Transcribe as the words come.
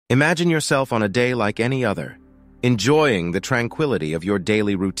Imagine yourself on a day like any other, enjoying the tranquility of your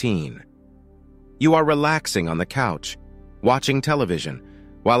daily routine. You are relaxing on the couch, watching television,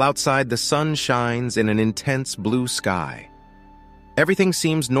 while outside the sun shines in an intense blue sky. Everything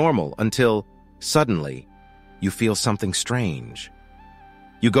seems normal until, suddenly, you feel something strange.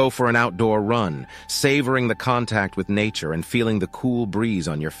 You go for an outdoor run, savoring the contact with nature and feeling the cool breeze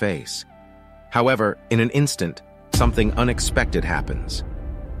on your face. However, in an instant, something unexpected happens.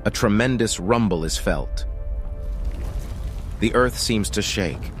 A tremendous rumble is felt. The earth seems to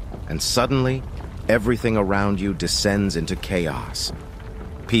shake, and suddenly, everything around you descends into chaos.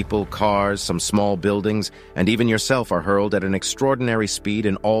 People, cars, some small buildings, and even yourself are hurled at an extraordinary speed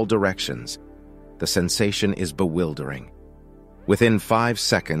in all directions. The sensation is bewildering. Within 5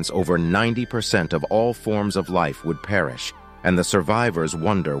 seconds, over 90% of all forms of life would perish, and the survivors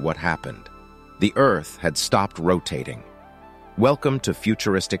wonder what happened. The Earth had stopped rotating. Welcome to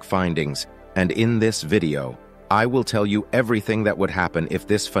Futuristic Findings, and in this video, I will tell you everything that would happen if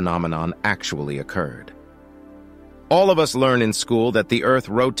this phenomenon actually occurred. All of us learn in school that the Earth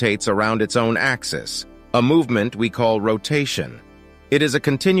rotates around its own axis, a movement we call rotation. It is a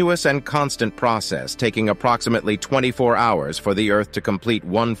continuous and constant process, taking approximately 24 hours for the Earth to complete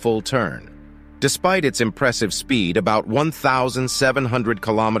one full turn. Despite its impressive speed, about 1,700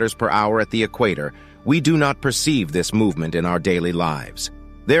 kilometers per hour at the equator, we do not perceive this movement in our daily lives.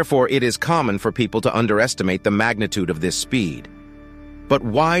 Therefore, it is common for people to underestimate the magnitude of this speed. But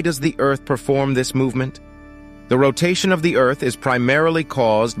why does the Earth perform this movement? The rotation of the Earth is primarily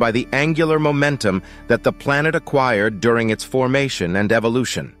caused by the angular momentum that the planet acquired during its formation and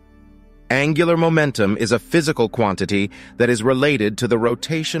evolution. Angular momentum is a physical quantity that is related to the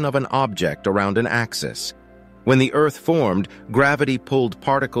rotation of an object around an axis. When the Earth formed, gravity pulled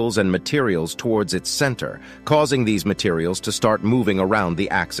particles and materials towards its center, causing these materials to start moving around the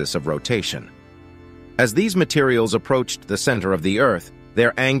axis of rotation. As these materials approached the center of the Earth,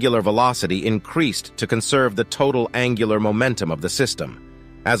 their angular velocity increased to conserve the total angular momentum of the system.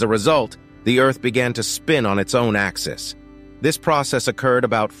 As a result, the Earth began to spin on its own axis. This process occurred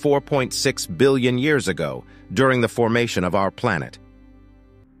about 4.6 billion years ago, during the formation of our planet.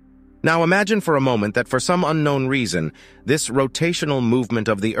 Now imagine for a moment that for some unknown reason, this rotational movement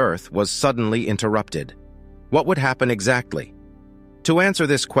of the Earth was suddenly interrupted. What would happen exactly? To answer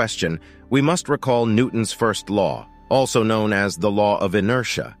this question, we must recall Newton's first law, also known as the law of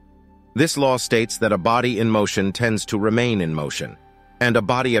inertia. This law states that a body in motion tends to remain in motion, and a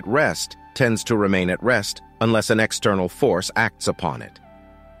body at rest tends to remain at rest unless an external force acts upon it.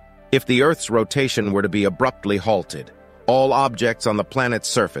 If the Earth's rotation were to be abruptly halted, all objects on the planet's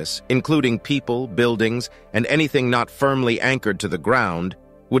surface, including people, buildings, and anything not firmly anchored to the ground,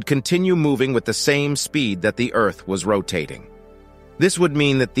 would continue moving with the same speed that the Earth was rotating. This would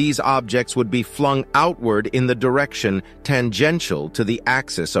mean that these objects would be flung outward in the direction tangential to the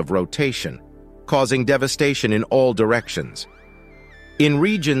axis of rotation, causing devastation in all directions. In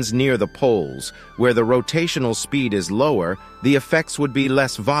regions near the poles, where the rotational speed is lower, the effects would be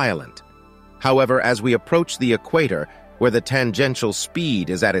less violent. However, as we approach the equator, where the tangential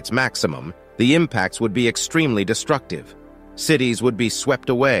speed is at its maximum, the impacts would be extremely destructive. Cities would be swept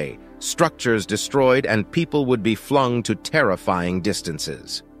away, structures destroyed, and people would be flung to terrifying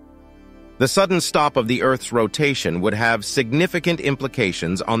distances. The sudden stop of the Earth's rotation would have significant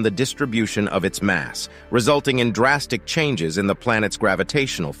implications on the distribution of its mass, resulting in drastic changes in the planet's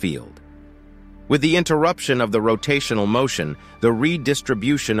gravitational field. With the interruption of the rotational motion, the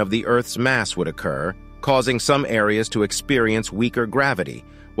redistribution of the Earth's mass would occur, causing some areas to experience weaker gravity,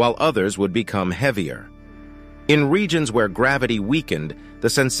 while others would become heavier. In regions where gravity weakened, the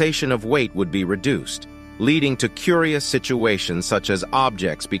sensation of weight would be reduced, leading to curious situations such as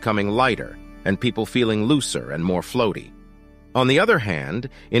objects becoming lighter and people feeling looser and more floaty. On the other hand,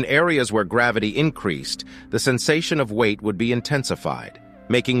 in areas where gravity increased, the sensation of weight would be intensified,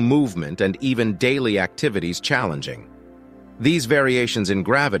 making movement and even daily activities challenging. These variations in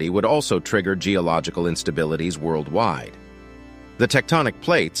gravity would also trigger geological instabilities worldwide. The tectonic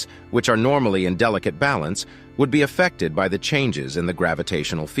plates, which are normally in delicate balance, would be affected by the changes in the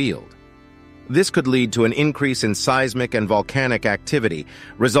gravitational field. This could lead to an increase in seismic and volcanic activity,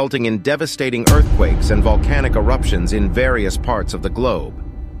 resulting in devastating earthquakes and volcanic eruptions in various parts of the globe.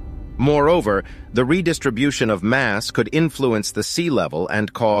 Moreover, the redistribution of mass could influence the sea level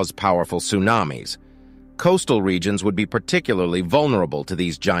and cause powerful tsunamis. Coastal regions would be particularly vulnerable to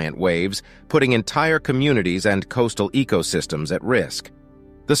these giant waves, putting entire communities and coastal ecosystems at risk.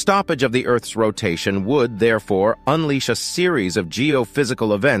 The stoppage of the Earth's rotation would, therefore, unleash a series of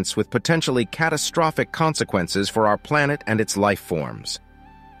geophysical events with potentially catastrophic consequences for our planet and its life forms.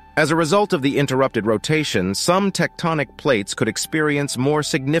 As a result of the interrupted rotation, some tectonic plates could experience more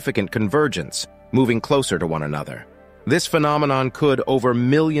significant convergence, moving closer to one another. This phenomenon could, over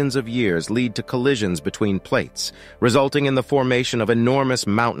millions of years, lead to collisions between plates, resulting in the formation of enormous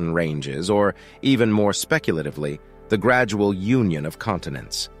mountain ranges, or, even more speculatively, the gradual union of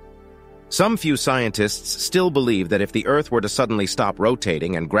continents. Some few scientists still believe that if the Earth were to suddenly stop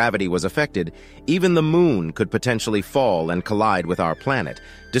rotating and gravity was affected, even the Moon could potentially fall and collide with our planet,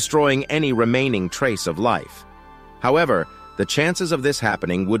 destroying any remaining trace of life. However, the chances of this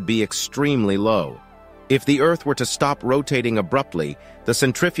happening would be extremely low. If the Earth were to stop rotating abruptly, the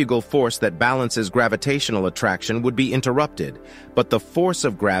centrifugal force that balances gravitational attraction would be interrupted, but the force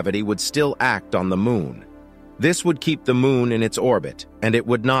of gravity would still act on the Moon. This would keep the Moon in its orbit, and it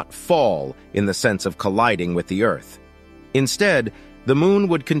would not fall in the sense of colliding with the Earth. Instead, the Moon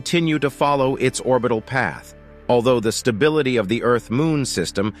would continue to follow its orbital path, although the stability of the Earth-Moon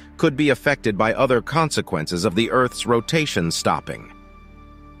system could be affected by other consequences of the Earth's rotation stopping.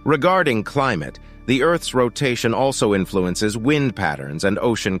 Regarding climate, the Earth's rotation also influences wind patterns and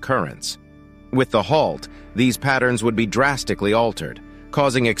ocean currents. With the halt, these patterns would be drastically altered,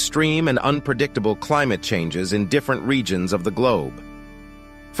 causing extreme and unpredictable climate changes in different regions of the globe.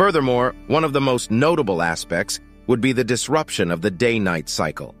 Furthermore, one of the most notable aspects would be the disruption of the day-night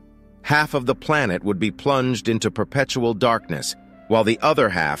cycle. Half of the planet would be plunged into perpetual darkness, while the other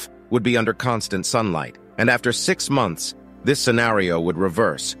half would be under constant sunlight. And after 6 months, this scenario would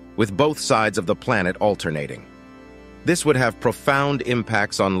reverse, with both sides of the planet alternating. This would have profound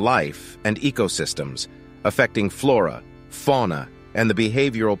impacts on life and ecosystems, affecting flora, fauna, and the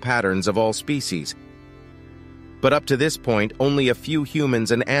behavioral patterns of all species. But up to this point, only a few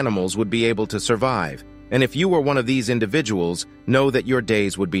humans and animals would be able to survive, and if you were one of these individuals, know that your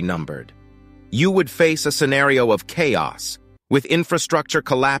days would be numbered. You would face a scenario of chaos, with infrastructure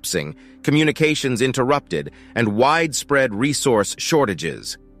collapsing, communications interrupted, and widespread resource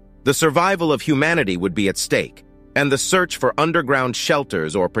shortages. The survival of humanity would be at stake, and the search for underground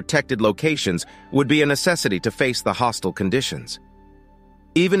shelters or protected locations would be a necessity to face the hostile conditions.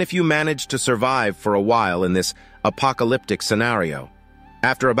 Even if you managed to survive for a while in this apocalyptic scenario,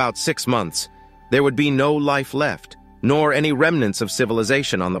 after about 6 months, there would be no life left, nor any remnants of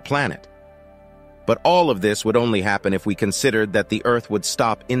civilization on the planet. But all of this would only happen if we considered that the Earth would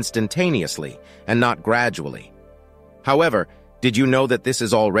stop instantaneously and not gradually. However, did you know that this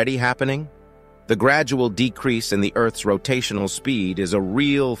is already happening? The gradual decrease in the Earth's rotational speed is a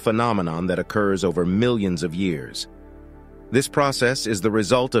real phenomenon that occurs over millions of years. This process is the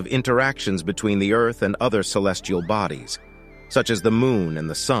result of interactions between the Earth and other celestial bodies, such as the Moon and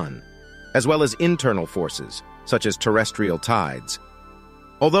the Sun, as well as internal forces, such as terrestrial tides.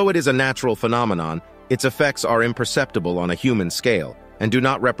 Although it is a natural phenomenon, its effects are imperceptible on a human scale and do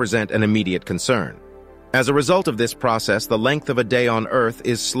not represent an immediate concern. As a result of this process, the length of a day on Earth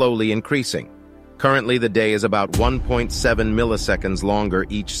is slowly increasing. Currently, the day is about 1.7 milliseconds longer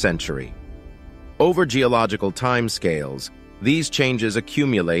each century. Over geological timescales, these changes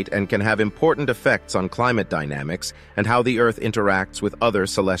accumulate and can have important effects on climate dynamics and how the Earth interacts with other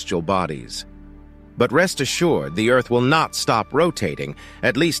celestial bodies. But rest assured, the Earth will not stop rotating,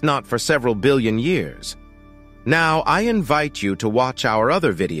 at least not for several billion years. Now, I invite you to watch our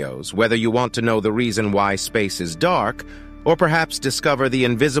other videos, whether you want to know the reason why space is dark, or perhaps discover the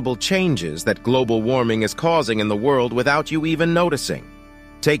invisible changes that global warming is causing in the world without you even noticing.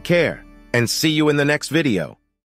 Take care, and see you in the next video.